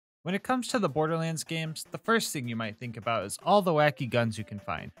When it comes to the Borderlands games, the first thing you might think about is all the wacky guns you can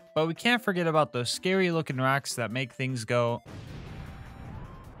find. But we can't forget about those scary looking rocks that make things go.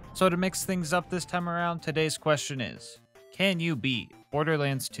 So to mix things up this time around, today's question is, can you beat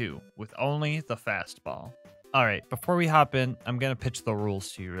Borderlands 2 with only the Fastball? Alright, before we hop in, I'm gonna pitch the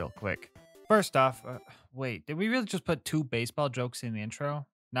rules to you real quick. First off, wait, did we really just put 2 baseball jokes in the intro?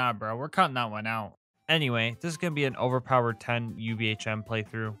 Nah bro, we're cutting that one out. Anyway, this is going to be an overpowered 10 UVHM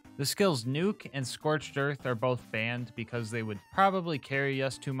playthrough. The skills Nuke and Scorched Earth are both banned because they would probably carry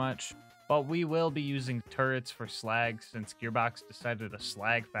us too much, but we will be using turrets for slag since Gearbox decided a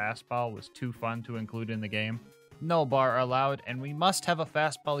slag fastball was too fun to include in the game. No bar allowed, and we must have a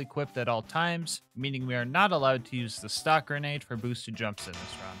fastball equipped at all times, meaning we are not allowed to use the stock grenade for boosted jumps in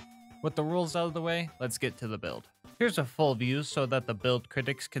this run. With the rules out of the way, let's get to the build. Here's a full view so that the build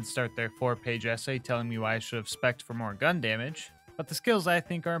critics can start their 4-page essay telling me why I should have spec'd for more gun damage. But the skills I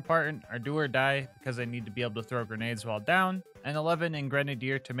think are important are do or die because I need to be able to throw grenades while down, and 11 in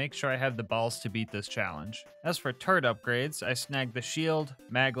Grenadier to make sure I have the balls to beat this challenge. As for turret upgrades, I snagged the shield,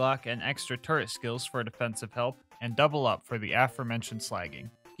 maglock, and extra turret skills for defensive help, and double up for the aforementioned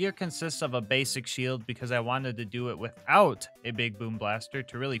slagging. Gear consists of a basic shield because I wanted to do it without a big boom blaster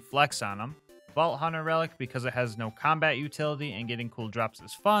to really flex on them. Hunter Relic because it has no combat utility and getting cool drops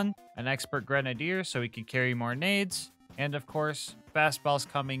is fun, an Expert Grenadier so we can carry more nades, and of course, Fastballs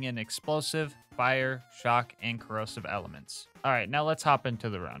coming in explosive, fire, shock, and corrosive elements. Alright, now let's hop into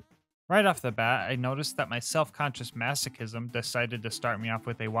the run. Right off the bat, I noticed that my self-conscious masochism decided to start me off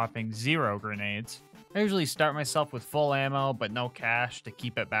with a whopping 0 grenades. I usually start myself with full ammo but no cash to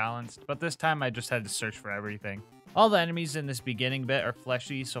keep it balanced, but this time I just had to search for everything. All the enemies in this beginning bit are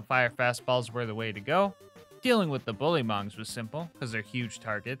fleshy, so fire fastballs were the way to go. Dealing with the bullymongs was simple, because they're huge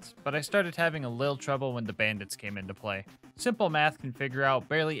targets, but I started having a little trouble when the bandits came into play. Simple math can figure out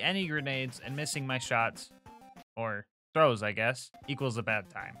barely any grenades and missing my shots, or throws I guess, equals a bad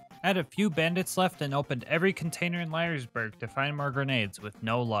time. I had a few bandits left and opened every container in Burg to find more grenades with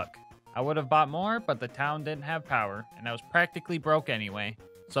no luck. I would have bought more, but the town didn't have power, and I was practically broke anyway.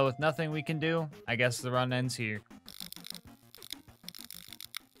 So with nothing we can do, I guess the run ends here.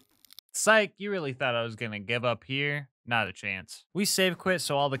 Sike, you really thought I was gonna give up here? Not a chance. We save quit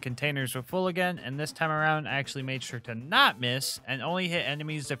so all the containers were full again, and this time around I actually made sure to not miss and only hit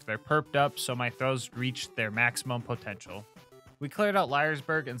enemies if they're perped up so my throws reached their maximum potential. We cleared out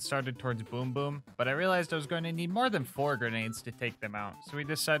Burg and started towards Boom Boom, but I realized I was going to need more than 4 grenades to take them out, so we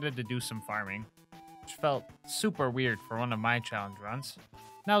decided to do some farming, which felt super weird for one of my challenge runs.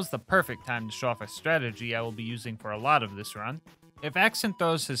 Now's the perfect time to show off a strategy I will be using for a lot of this run. If Axton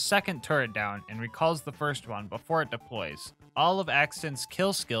throws his second turret down and recalls the first one before it deploys, all of Axton's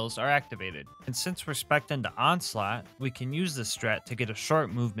kill skills are activated. And since we're spec'd into Onslaught, we can use this strat to get a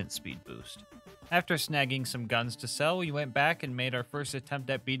short movement speed boost. After snagging some guns to sell, we went back and made our first attempt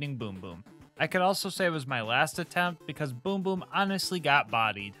at beating Boom Boom. I could also say it was my last attempt because Boom Boom honestly got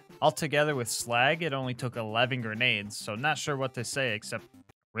bodied. Altogether with slag, it only took 11 grenades, so not sure what to say except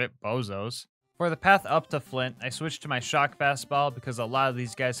rip bozos. For the path up to Flint, I switched to my shock fastball because a lot of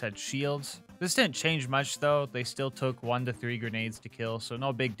these guys had shields. This didn't change much though, they still took 1 to 3 grenades to kill, so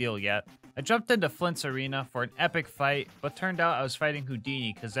no big deal yet. I jumped into Flint's arena for an epic fight, but turned out I was fighting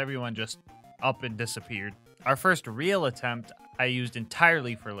Houdini because everyone just up and disappeared. Our first real attempt I used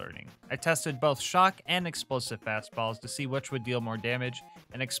entirely for learning. I tested both shock and explosive fastballs to see which would deal more damage,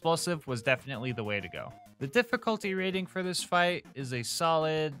 and explosive was definitely the way to go. The difficulty rating for this fight is a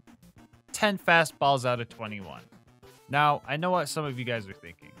solid 10 fastballs out of 21. Now, I know what some of you guys are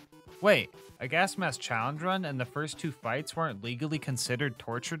thinking. Wait, a gas mask challenge run and the first 2 fights weren't legally considered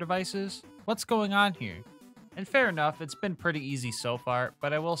torture devices? What's going on here? And fair enough, it's been pretty easy so far,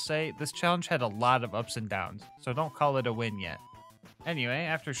 but I will say this challenge had a lot of ups and downs, so don't call it a win yet. Anyway,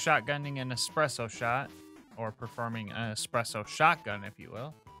 after shotgunning an espresso shot, or performing an espresso shotgun if you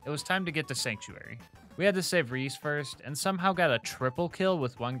will, it was time to get to Sanctuary. We had to save Reese first, and somehow got a triple kill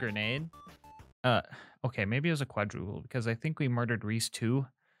with 1 grenade. Okay, maybe it was a quadruple, because I think we murdered Reese too.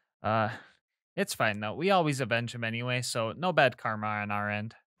 It's fine though, we always avenge him anyway, so no bad karma on our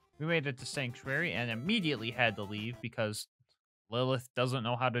end. We made it to Sanctuary and immediately had to leave because Lilith doesn't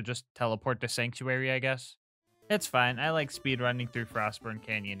know how to just teleport to Sanctuary, I guess. It's fine, I like speedrunning through Frostburn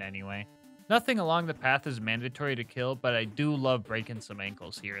Canyon anyway. Nothing along the path is mandatory to kill, but I do love breaking some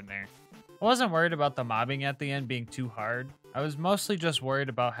ankles here and there. I wasn't worried about the mobbing at the end being too hard. I was mostly just worried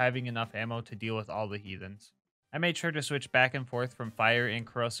about having enough ammo to deal with all the heathens. I made sure to switch back and forth from fire and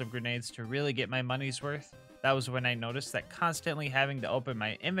corrosive grenades to really get my money's worth. That was when I noticed that constantly having to open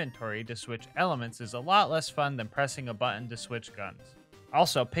my inventory to switch elements is a lot less fun than pressing a button to switch guns.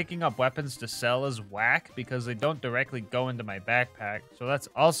 Also, picking up weapons to sell is whack because they don't directly go into my backpack, so that's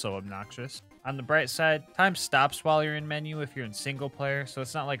also obnoxious. On the bright side, time stops while you're in menu if you're in single player, so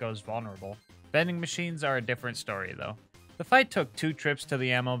it's not like I was vulnerable. Vending machines are a different story though. The fight took 2 trips to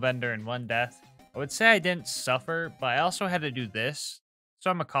the ammo vendor and 1 death. I would say I didn't suffer, but I also had to do this, so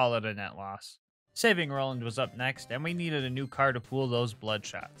I'm gonna call it a net loss. Saving Roland was up next, and we needed a new car to fool those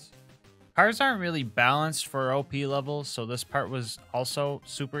bloodshots. Cars aren't really balanced for OP levels, so this part was also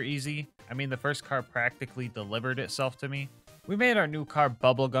super easy. I mean, the first car practically delivered itself to me. We made our new car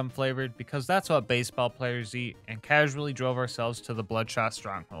bubblegum flavored because that's what baseball players eat, and casually drove ourselves to the Bloodshot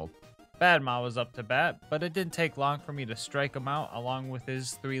Stronghold. Badma was up to bat, but it didn't take long for me to strike him out along with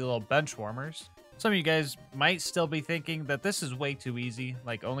his 3 little bench warmers. Some of you guys might still be thinking that this is way too easy,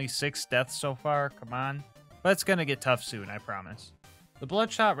 like only 6 deaths so far, come on. But it's gonna get tough soon, I promise. The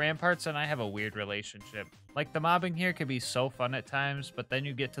Bloodshot Ramparts and I have a weird relationship. Like, the mobbing here can be so fun at times, but then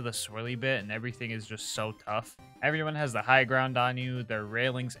you get to the swirly bit and everything is just so tough. Everyone has the high ground on you, there are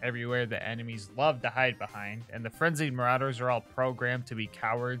railings everywhere that enemies love to hide behind, and the frenzied marauders are all programmed to be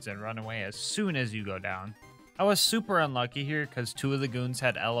cowards and run away as soon as you go down. I was super unlucky here because 2 of the goons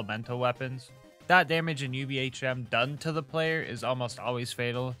had elemental weapons. Dot damage in UVHM done to the player is almost always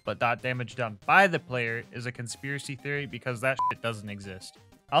fatal, but dot damage done by the player is a conspiracy theory because that shit doesn't exist.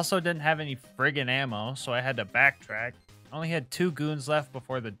 Also didn't have any friggin' ammo, so I had to backtrack. Only had 2 goons left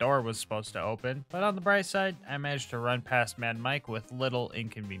before the door was supposed to open, but on the bright side, I managed to run past Mad Mike with little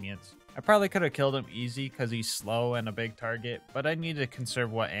inconvenience. I probably could have killed him easy because he's slow and a big target, but I needed to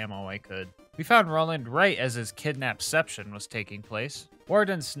conserve what ammo I could. We found Roland right as his kidnapception was taking place.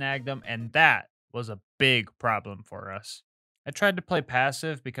 Warden snagged him, and that was a big problem for us. I tried to play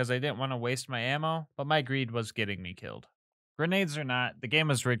passive because I didn't want to waste my ammo, but my greed was getting me killed. Grenades or not, the game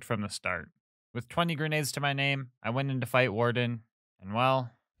was rigged from the start. With 20 grenades to my name, I went in to fight Warden, and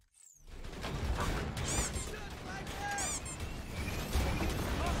well...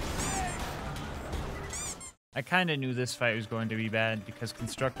 I kinda knew this fight was going to be bad because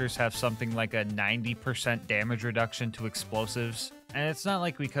constructors have something like a 90% damage reduction to explosives, and it's not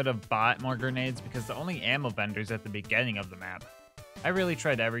like we could have bought more grenades because the only ammo vendor's at the beginning of the map. I really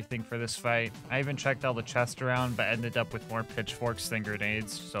tried everything for this fight. I even checked all the chests around, but ended up with more pitchforks than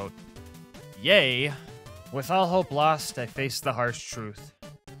grenades, so yay! With all hope lost, I faced the harsh truth.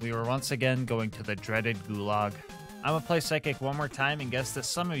 We were once again going to the dreaded gulag. I'm gonna play Psychic one more time and guess that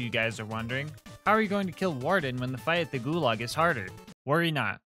some of you guys are wondering, how are you going to kill Warden when the fight at the gulag is harder? Worry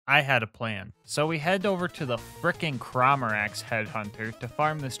not, I had a plan. So we head over to the frickin' Cromerax headhunter to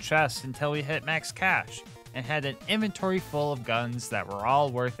farm this chest until we hit max cash, and had an inventory full of guns that were all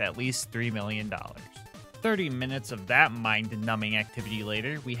worth at least $3 million. 30 minutes of that mind-numbing activity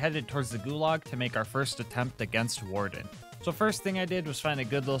later, we headed towards the gulag to make our first attempt against Warden. So first thing I did was find a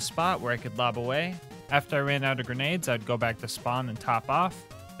good little spot where I could lob away. After I ran out of grenades, I'd go back to spawn and top off,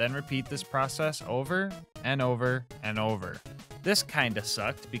 then repeat this process over and over and over. This kinda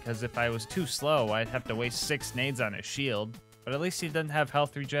sucked because if I was too slow, I'd have to waste 6 nades on his shield, but at least he didn't have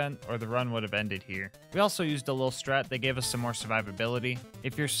health regen or the run would have ended here. We also used a little strat that gave us some more survivability.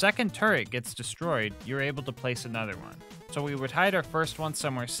 If your second turret gets destroyed, you're able to place another one. So we would hide our first one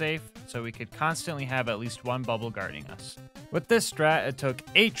somewhere safe so we could constantly have at least one bubble guarding us. With this strat, it took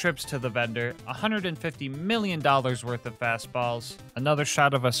 8 trips to the vendor, $150 million worth of fastballs, another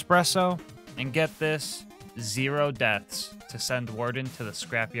shot of espresso, and get this, 0 deaths to send Warden to the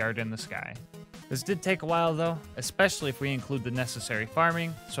scrapyard in the sky. This did take a while though, especially if we include the necessary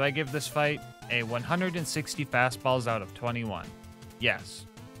farming, so I give this fight a 160 fastballs out of 21. Yes,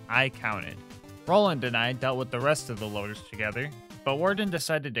 I counted. Roland and I dealt with the rest of the loaders together, but Warden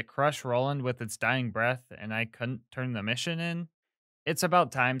decided to crush Roland with its dying breath and I couldn't turn the mission in. It's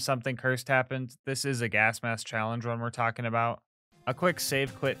about time something cursed happened. This is a gas mask challenge one we're talking about. A quick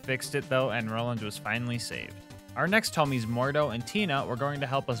save quit fixed it though, and Roland was finally saved. Our next homies Mordo and Tina were going to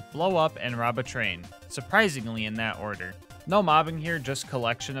help us blow up and rob a train, surprisingly in that order. No mobbing here, just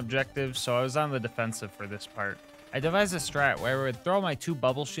collection objectives, so I was on the defensive for this part. I devised a strat where I would throw my 2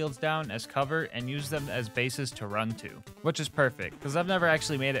 bubble shields down as cover and use them as bases to run to, which is perfect, because I've never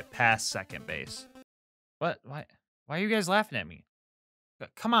actually made it past second base. What? Why are you guys laughing at me?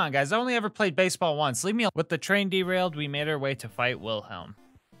 Come on, guys, I only ever played baseball once, leave me alone. With the train derailed, we made our way to fight Wilhelm.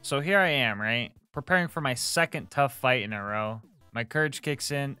 So here I am, right? Preparing for my second tough fight in a row. My courage kicks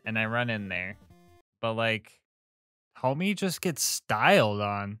in, and I run in there. But like, homie just gets styled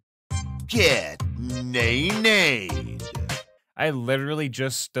on. Get nade. I literally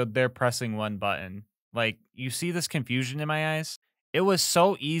just stood there pressing one button. Like, you see this confusion in my eyes? It was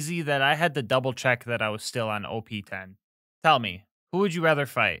so easy that I had to double check that I was still on OP10. Tell me, Who would you rather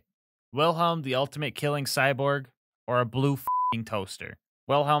fight? Wilhelm, the ultimate killing cyborg, or a blue f***ing toaster?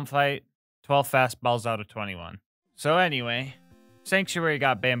 Wilhelm fight, 12 fastballs out of 21. So anyway, Sanctuary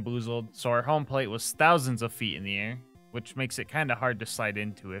got bamboozled, so our home plate was thousands of feet in the air, which makes it kinda hard to slide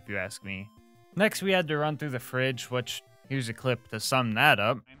into if you ask me. Next we had to run through the fridge, which, here's a clip to sum that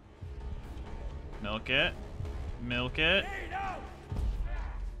up. Milk it. Milk it.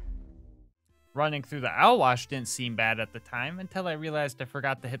 Running through the Outwash didn't seem bad at the time until I realized I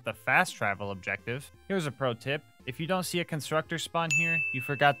forgot to hit the fast travel objective. Here's a pro tip. If you don't see a constructor spawn here, you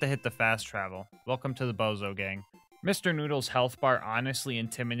forgot to hit the fast travel. Welcome to the Bozo Gang. Mr. Noodle's health bar honestly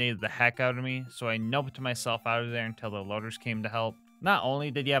intimidated the heck out of me, so I noped myself out of there until the loaders came to help. Not only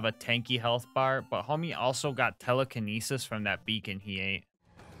did he have a tanky health bar, but homie also got telekinesis from that beacon he ate.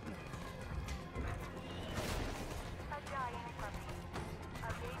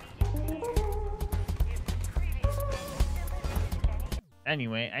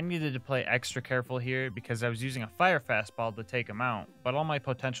 Anyway, I needed to play extra careful here because I was using a fire fastball to take him out, but all my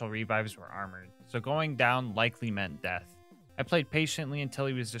potential revives were armored, so going down likely meant death. I played patiently until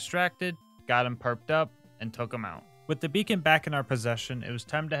he was distracted, got him perped up, and took him out. With the beacon back in our possession, it was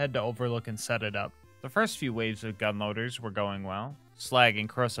time to head to Overlook and set it up. The first few waves of gun loaders were going well. Slag and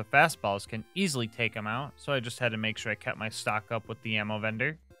Corrosive fastballs can easily take him out, so I just had to make sure I kept my stock up with the ammo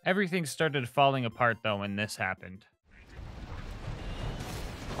vendor. Everything started falling apart though when this happened.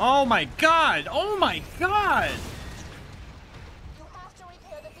 Oh my god! Oh my god! You have to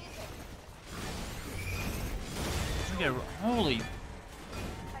repair the beacon. Look at, holy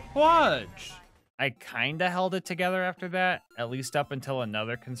fudge! I kinda held it together after that, at least up until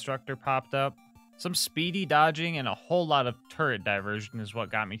another constructor popped up. Some speedy dodging and a whole lot of turret diversion is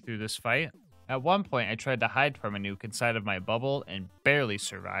what got me through this fight. At one point I tried to hide from a nuke inside of my bubble and barely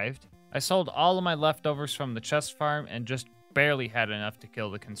survived. I sold all of my leftovers from the chest farm and just barely had enough to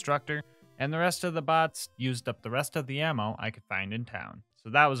kill the constructor, and the rest of the bots used up the rest of the ammo I could find in town. So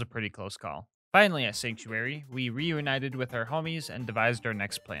that was a pretty close call. Finally at Sanctuary, we reunited with our homies and devised our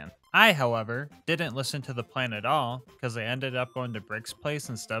next plan. I, however, didn't listen to the plan at all because I ended up going to Brick's place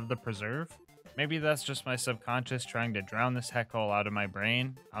instead of the preserve. Maybe that's just my subconscious trying to drown this heckhole out of my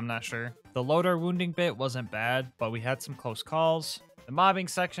brain, I'm not sure. The loader wounding bit wasn't bad, but we had some close calls. The mobbing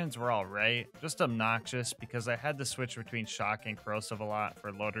sections were alright, just obnoxious because I had to switch between shock and corrosive a lot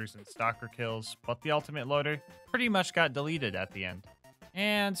for loaders and stalker kills, but the ultimate loader pretty much got deleted at the end.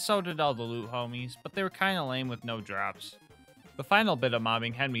 And so did all the loot homies, but they were kinda lame with no drops. The final bit of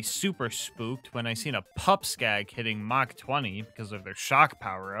mobbing had me super spooked when I seen a pup skag hitting Mach 20 because of their shock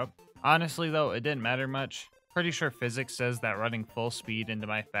power up. Honestly though, it didn't matter much. Pretty sure physics says that running full speed into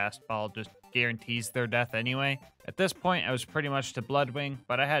my fastball just guarantees their death anyway. At this point, I was pretty much to Bloodwing,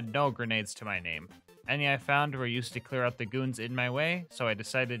 but I had no grenades to my name. Any I found were used to clear out the goons in my way, so I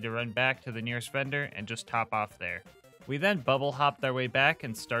decided to run back to the nearest vendor and just top off there. We then bubble hopped our way back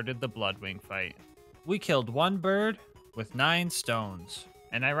and started the Bloodwing fight. We killed one bird with 9 stones,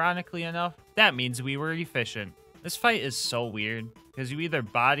 and ironically enough, that means we were efficient. This fight is so weird, because you either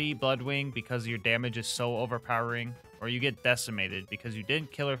body Bloodwing because your damage is so overpowering, or you get decimated because you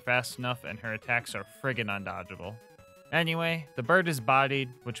didn't kill her fast enough and her attacks are friggin' undodgeable. Anyway, the bird is bodied,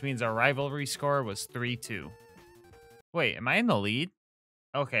 which means our rivalry score was 3-2. Wait, am I in the lead?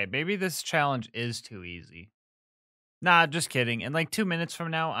 Okay, maybe this challenge is too easy. Nah, just kidding. In like 2 minutes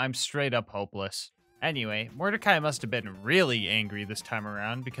from now, I'm straight up hopeless. Anyway, Mordecai must have been really angry this time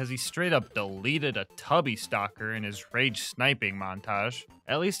around because he straight up deleted a tubby stalker in his rage sniping montage.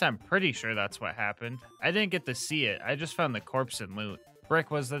 At least I'm pretty sure that's what happened. I didn't get to see it, I just found the corpse and loot.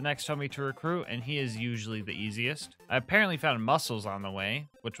 Brick was the next homie to recruit, and he is usually the easiest. I apparently found muscles on the way,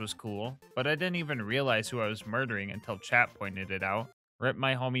 which was cool, but I didn't even realize who I was murdering until chat pointed it out. Rip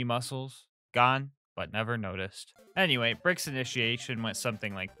my homie muscles. Gone, but never noticed. Anyway, Brick's initiation went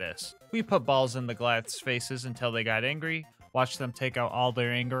something like this. We put balls in the Goliath's faces until they got angry, watched them take out all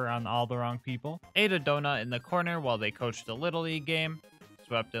their anger on all the wrong people, ate a donut in the corner while they coached a Little League game,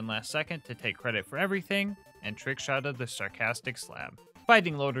 swept in last second to take credit for everything, and trick-shotted the sarcastic slab.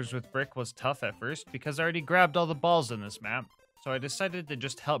 Fighting loaders with Brick was tough at first because I already grabbed all the balls in this map, so I decided to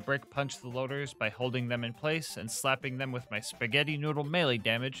just help Brick punch the loaders by holding them in place and slapping them with my spaghetti noodle melee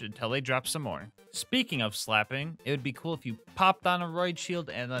damage until they drop some more. Speaking of slapping, it would be cool if you popped on a roid shield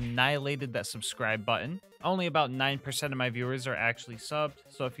and annihilated that subscribe button. Only about 9% of my viewers are actually subbed,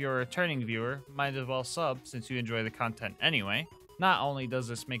 so if you're a returning viewer, might as well sub since you enjoy the content anyway. Not only does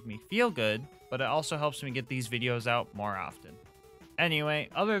this make me feel good, but it also helps me get these videos out more often. Anyway,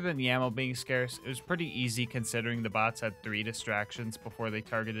 other than the ammo being scarce, it was pretty easy considering the bots had 3 distractions before they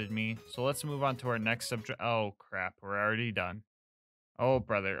targeted me, so let's move on to our next subject. Oh crap, we're already done. Oh,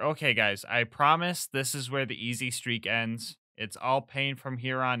 brother. Okay, guys, I promise this is where the easy streak ends. It's all pain from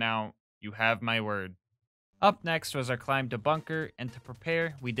here on out. You have my word. Up next was our climb to bunker, and to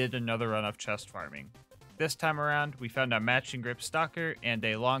prepare, we did another run of chest farming. This time around, we found a matching grip stalker and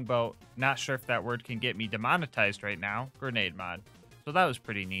a longbow, not sure if that word can get me demonetized right now, grenade mod. So that was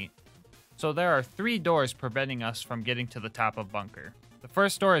pretty neat. So there are 3 doors preventing us from getting to the top of bunker. The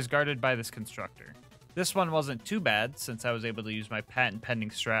first door is guarded by this constructor. This one wasn't too bad since I was able to use my patent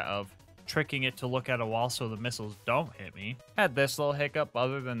pending strat of tricking it to look at a wall so the missiles don't hit me. Had this little hiccup,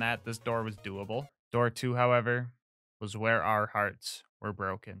 other than that, this door was doable. Door 2, however, was where our hearts were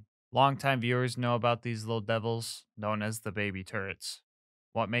broken. Longtime viewers know about these little devils, known as the baby turrets.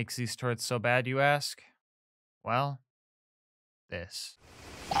 What makes these turrets so bad, you ask? Well, this.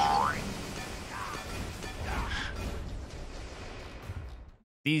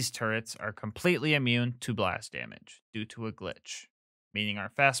 These turrets are completely immune to blast damage due to a glitch, meaning our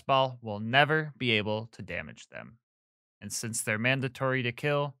fastball will never be able to damage them. And since they're mandatory to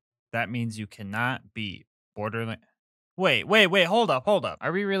kill, that means you cannot beat Borderlands. Wait, hold up.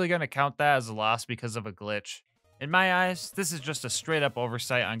 Are we really going to count that as a loss because of a glitch? In my eyes, this is just a straight up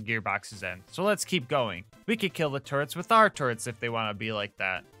oversight on Gearbox's end, so let's keep going. We could kill the turrets with our turrets if they want to be like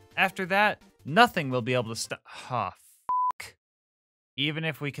that. After that, nothing will be able to stop. Oh, f***. Even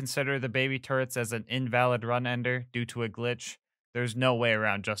if we consider the baby turrets as an invalid run ender due to a glitch, there's no way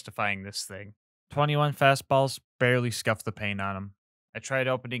around justifying this thing. 21 fastballs barely scuffed the paint on them. I tried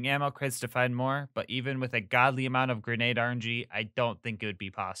opening ammo crates to find more, but even with a godly amount of grenade RNG, I don't think it would be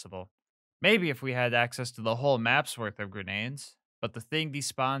possible. Maybe if we had access to the whole map's worth of grenades, but the thing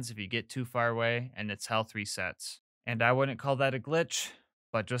despawns if you get too far away and its health resets. And I wouldn't call that a glitch,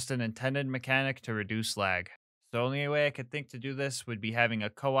 but just an intended mechanic to reduce lag. The only way I could think to do this would be having a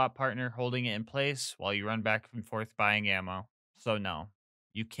co-op partner holding it in place while you run back and forth buying ammo. So no,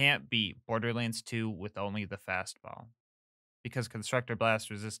 you can't beat Borderlands 2 with only the fastball. Because constructor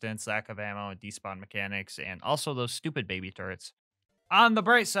blast resistance, lack of ammo, and despawn mechanics, and also those stupid baby turrets. On the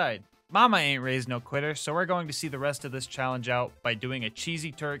bright side, Mama ain't raised no quitter, so we're going to see the rest of this challenge out by doing a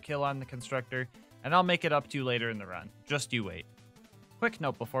cheesy turret kill on the constructor, and I'll make it up to you later in the run. Just you wait. Quick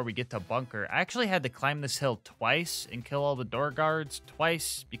note before we get to bunker, I actually had to climb this hill twice and kill all the door guards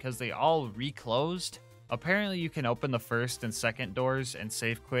twice because they all reclosed. Apparently you can open the first and second doors and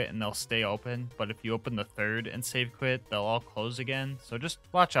save quit and they'll stay open, but if you open the third and save quit, they'll all close again, so just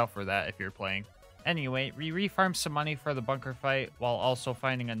watch out for that if you're playing. Anyway, we refarmed some money for the bunker fight while also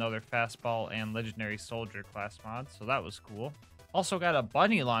finding another fastball and legendary soldier class mod, so that was cool. Also got a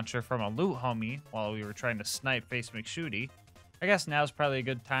bunny launcher from a loot homie while we were trying to snipe Face McShooty. I guess now's probably a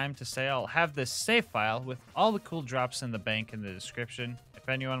good time to say I'll have this save file with all the cool drops in the bank in the description if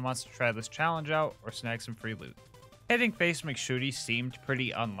anyone wants to try this challenge out or snag some free loot. Hitting Face McShooty seemed pretty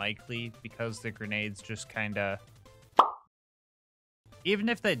unlikely because the grenades just kinda... Even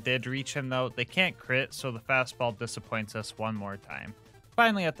if they did reach him though, they can't crit, so the fastball disappoints us one more time.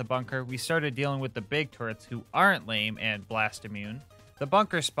 Finally at the bunker, we started dealing with the big turrets who aren't lame and blast immune. The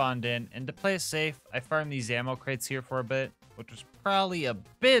bunker spawned in, and to play it safe, I farmed these ammo crates here for a bit, which was probably a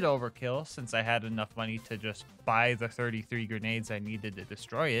bit overkill since I had enough money to just buy the 33 grenades I needed to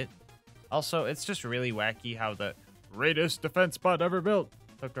destroy it. Also, it's just really wacky how the greatest defense bot ever built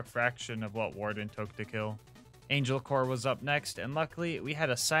took a fraction of what Warden took to kill. Angel Corps was up next, and luckily we had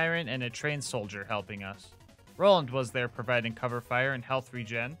a siren and a trained soldier helping us. Roland was there providing cover fire and health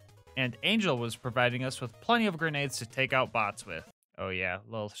regen, and Angel was providing us with plenty of grenades to take out bots with. Oh yeah,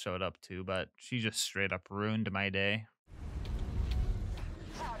 Lil showed up too, but she just straight up ruined my day.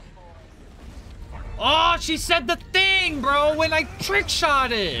 Oh, she said the thing, bro, when I trick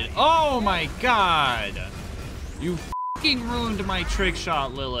shotted. Oh my god. You fucking ruined my trick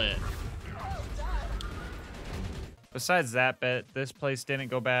shot, Lilith. Besides that bit, this place didn't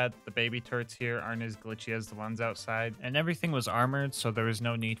go bad. The baby turrets here aren't as glitchy as the ones outside, and everything was armored, so there was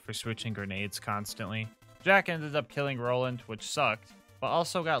no need for switching grenades constantly. Jack ended up killing Roland, which sucked, but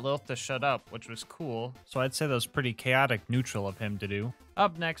also got Lilith to shut up, which was cool, so I'd say that was pretty chaotic neutral of him to do.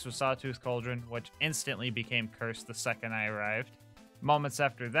 Up next was Sawtooth Cauldron, which instantly became cursed the second I arrived. Moments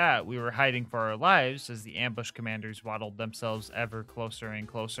after that, we were hiding for our lives as the ambush commanders waddled themselves ever closer and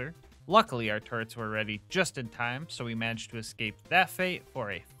closer. Luckily, our turrets were ready just in time, so we managed to escape that fate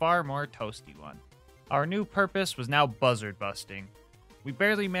for a far more toasty one. Our new purpose was now buzzard busting. We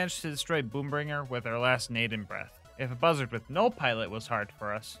barely managed to destroy Boombringer with our last nade and breath. If a buzzard with no pilot was hard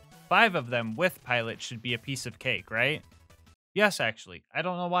for us, 5 of them with pilot should be a piece of cake, right? Yes, actually. I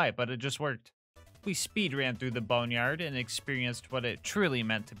don't know why, but it just worked. We speed ran through the boneyard and experienced what it truly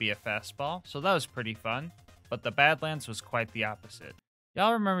meant to be a fastball, so that was pretty fun. But the Badlands was quite the opposite.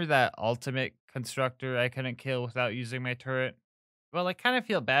 Y'all remember that ultimate constructor I couldn't kill without using my turret? Well, I kind of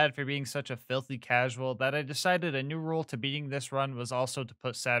feel bad for being such a filthy casual that I decided a new rule to beating this run was also to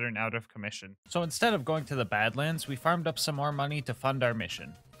put Saturn out of commission. So instead of going to the Badlands, we farmed up some more money to fund our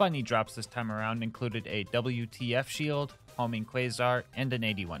mission. Funny drops this time around included a WTF shield, homing Quasar, and an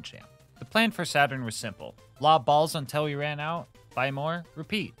 81 champ. The plan for Saturn was simple. Lob balls until we ran out, buy more,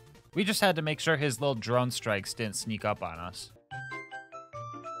 repeat. We just had to make sure his little drone strikes didn't sneak up on us.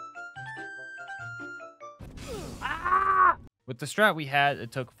 With the strat we had,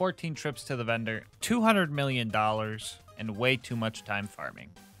 it took 14 trips to the vendor, $200 million, and way too much time farming.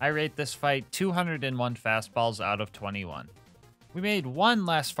 I rate this fight 201 fastballs out of 21. We made one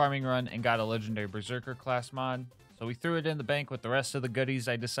last farming run and got a legendary berserker class mod, so we threw it in the bank with the rest of the goodies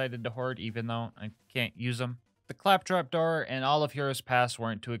I decided to hoard even though I can't use them. The claptrap door and all of Heroes Pass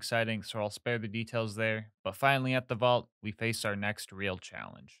weren't too exciting, so I'll spare the details there, but finally at the vault, we face our next real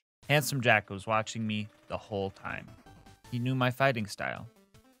challenge. Handsome Jack was watching me the whole time. He knew my fighting style,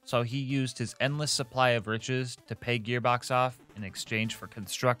 so he used his endless supply of riches to pay Gearbox off in exchange for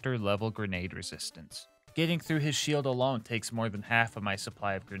constructor level grenade resistance. Getting through his shield alone takes more than half of my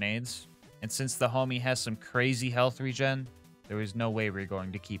supply of grenades, and since the homie has some crazy health regen, there was no way we were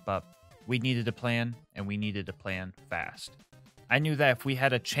going to keep up. We needed a plan, and we needed a plan fast. I knew that if we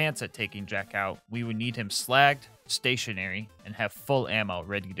had a chance at taking Jack out, we would need him slagged, stationary, and have full ammo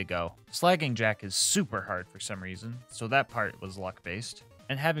ready to go. Slagging Jack is super hard for some reason, so that part was luck-based.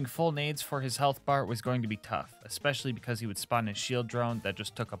 And having full nades for his health bar was going to be tough, especially because he would spawn his shield drone that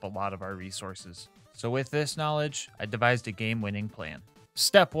just took up a lot of our resources. So with this knowledge, I devised a game-winning plan.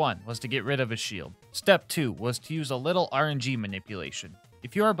 Step 1 was to get rid of his shield. Step 2 was to use a little RNG manipulation.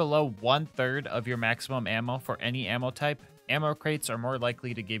 If you are below 1/3 of your maximum ammo for any ammo type, ammo crates are more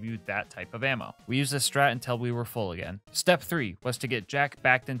likely to give you that type of ammo. We used this strat until we were full again. Step 3 was to get Jack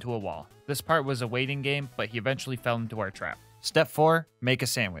backed into a wall. This part was a waiting game, but he eventually fell into our trap. Step 4, make a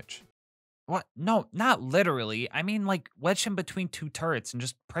sandwich. What? No, not literally. I mean like wedge him between two turrets and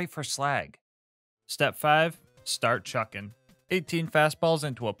just pray for slag. Step 5, start chucking. 18 fastballs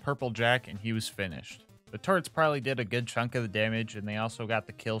into a purple Jack and he was finished. The turrets probably did a good chunk of the damage and they also got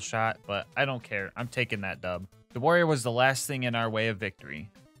the kill shot, but I don't care. I'm taking that dub. The warrior was the last thing in our way of victory.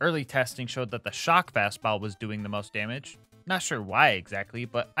 Early testing showed that the shock fastball was doing the most damage. Not sure why exactly,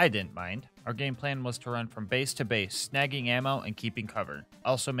 but I didn't mind. Our game plan was to run from base to base, snagging ammo and keeping cover.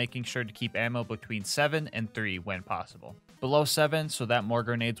 Also making sure to keep ammo between 7 and 3 when possible. Below 7 so that more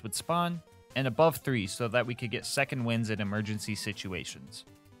grenades would spawn, and above 3 so that we could get second wins in emergency situations.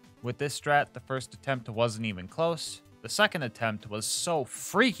 With this strat, the first attempt wasn't even close. The second attempt was so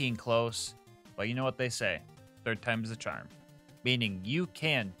freaking close, but you know what they say. Third time's the charm, meaning you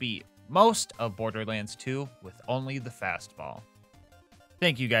can beat most of Borderlands 2 with only the fastball.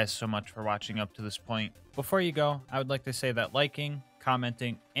 Thank you guys so much for watching up to this point. Before you go, I would like to say that liking,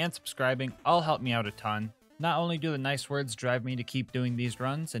 commenting, and subscribing all help me out a ton. Not only do the nice words drive me to keep doing these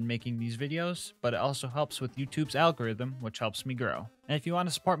runs and making these videos, but it also helps with YouTube's algorithm, which helps me grow. And if you want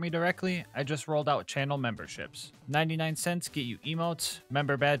to support me directly, I just rolled out channel memberships. 99 cents get you emotes,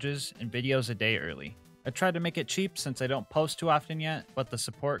 member badges, and videos a day early. I tried to make it cheap since I don't post too often yet, but the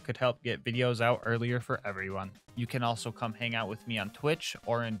support could help get videos out earlier for everyone. You can also come hang out with me on Twitch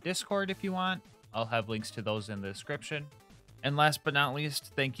or in Discord if you want. I'll have links to those in the description. And last but not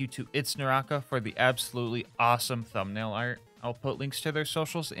least, thank you to ItzNoraka for the absolutely awesome thumbnail art. I'll put links to their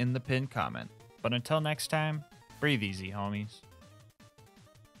socials in the pinned comment. But until next time, breathe easy, homies.